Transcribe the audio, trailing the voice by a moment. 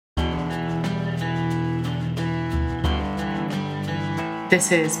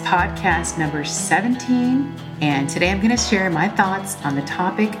This is podcast number 17, and today I'm going to share my thoughts on the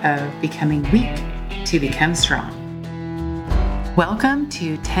topic of becoming weak to become strong. Welcome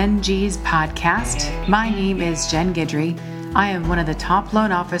to 10G's podcast. My name is Jen Guidry. I am one of the top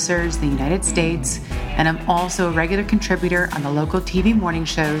loan officers in the United States, and I'm also a regular contributor on the local TV morning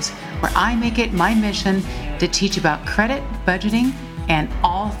shows where I make it my mission to teach about credit, budgeting, and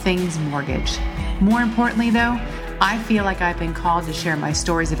all things mortgage. More importantly, though, I feel like I've been called to share my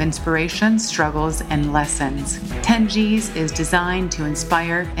stories of inspiration, struggles, and lessons. 10G's is designed to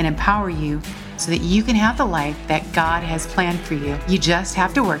inspire and empower you so that you can have the life that God has planned for you. You just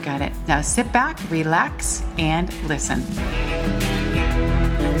have to work at it. Now sit back, relax, and listen.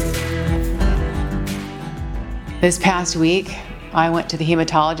 This past week, I went to the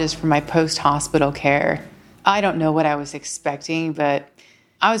hematologist for my post-hospital care. I don't know what I was expecting, but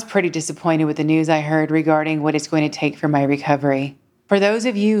I was pretty disappointed with the news I heard regarding what it's going to take for my recovery. For those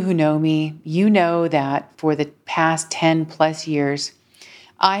of you who know me, you know that for the past 10 plus years,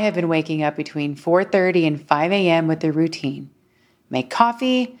 I have been waking up between 4:30 and 5 a.m. with a routine. Make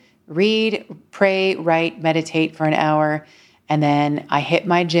coffee, read, pray, write, meditate for an hour, and then I hit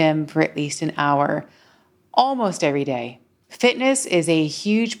my gym for at least an hour almost every day. Fitness is a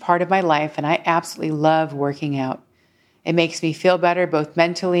huge part of my life, and I absolutely love working out. It makes me feel better both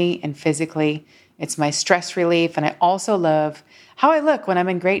mentally and physically. It's my stress relief, and I also love how I look when I'm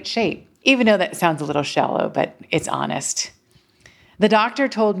in great shape, even though that sounds a little shallow, but it's honest. The doctor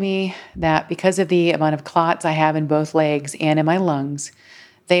told me that because of the amount of clots I have in both legs and in my lungs,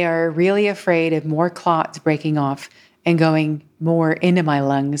 they are really afraid of more clots breaking off and going more into my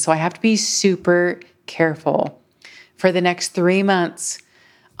lungs, so I have to be super careful. For the next 3 months,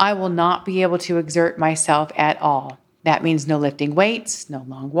 I will not be able to exert myself at all. That means no lifting weights, no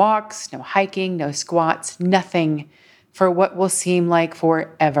long walks, no hiking, no squats, nothing for what will seem like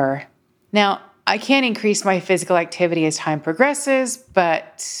forever. Now, I can increase my physical activity as time progresses,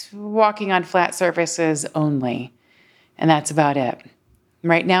 but walking on flat surfaces only. And that's about it.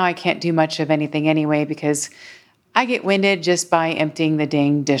 Right now, I can't do much of anything anyway because I get winded just by emptying the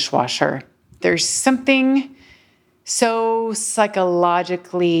dang dishwasher. There's something so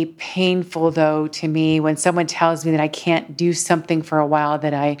psychologically painful, though, to me when someone tells me that I can't do something for a while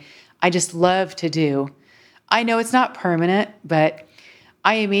that I just love to do. I know it's not permanent, but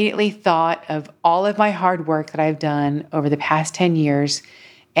I immediately thought of all of my hard work that I've done over the past 10 years,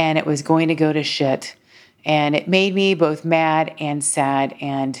 and it was going to go to shit. And it made me both mad and sad,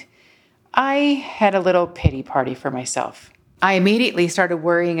 and I had a little pity party for myself. I immediately started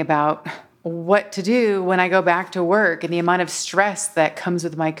worrying about what to do when I go back to work and the amount of stress that comes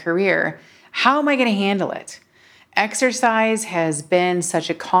with my career. How am I going to handle it? Exercise has been such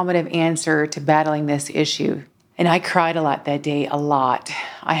a calmative answer to battling this issue. And I cried a lot that day, a lot.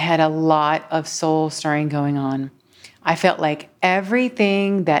 I had a lot of soul stirring going on. I felt like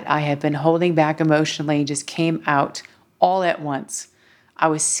everything that I had been holding back emotionally just came out all at once. I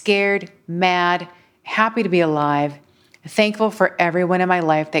was scared, mad, happy to be alive, thankful for everyone in my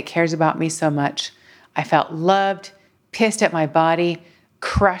life that cares about me so much. I felt loved, pissed at my body,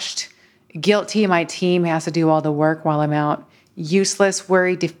 crushed, guilty my team has to do all the work while I'm out, useless,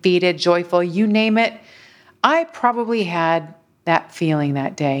 worried, defeated, joyful, you name it. I probably had that feeling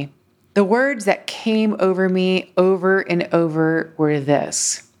that day. The words that came over me over and over were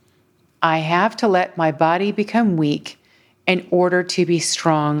this: I have to let my body become weak in order to be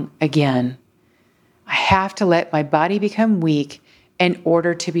strong again. I have to let my body become weak in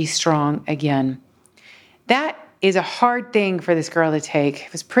order to be strong again. That is a hard thing for this girl to take.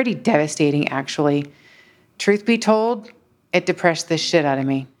 It was pretty devastating, actually. Truth be told, it depressed the shit out of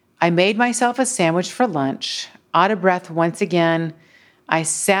me. I made myself a sandwich for lunch. Out of breath once again, I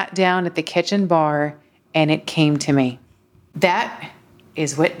sat down at the kitchen bar and it came to me. That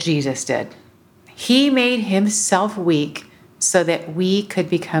is what Jesus did. He made himself weak so that we could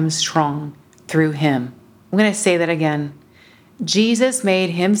become strong through him. I'm going to say that again. Jesus made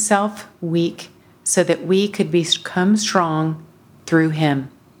himself weak so that we could become strong through him.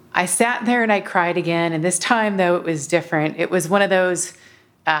 I sat there and I cried again. And this time, though, it was different. It was one of those,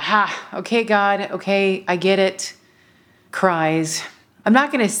 okay, God, okay, I get it, cries. I'm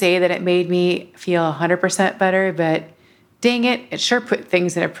not going to say that it made me feel 100% better, but dang it, it sure put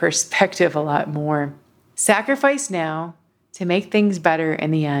things in a perspective a lot more. Sacrifice now to make things better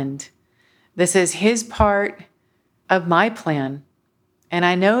in the end. This is his part of my plan. And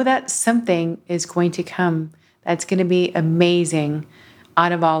I know that something is going to come that's going to be amazing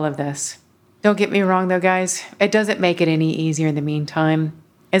out of all of this. Don't get me wrong though, guys. It doesn't make it any easier in the meantime.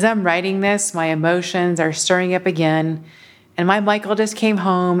 As I'm writing this, my emotions are stirring up again, And my Michael just came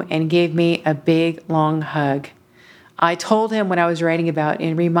home and gave me a big, long hug. I told him what I was writing about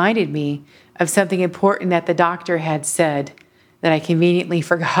and reminded me of something important that the doctor had said that I conveniently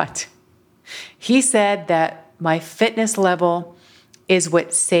forgot. He said that my fitness level is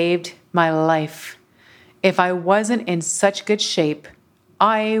what saved my life. If I wasn't in such good shape,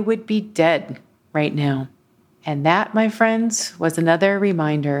 I would be dead right now. And that, my friends, was another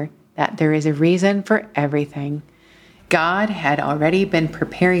reminder that there is a reason for everything. God had already been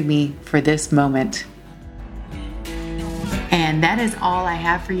preparing me for this moment. And that is all I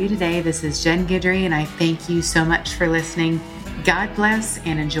have for you today. This is Jen Guidry, and I thank you so much for listening. God bless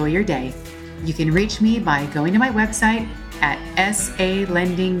and enjoy your day. You can reach me by going to my website at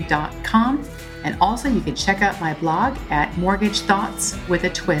salending.com. And also you can check out my blog at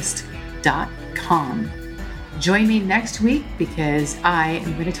mortgagethoughtswithatwist.com. Join me next week because I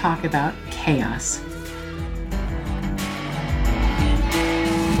am going to talk about chaos.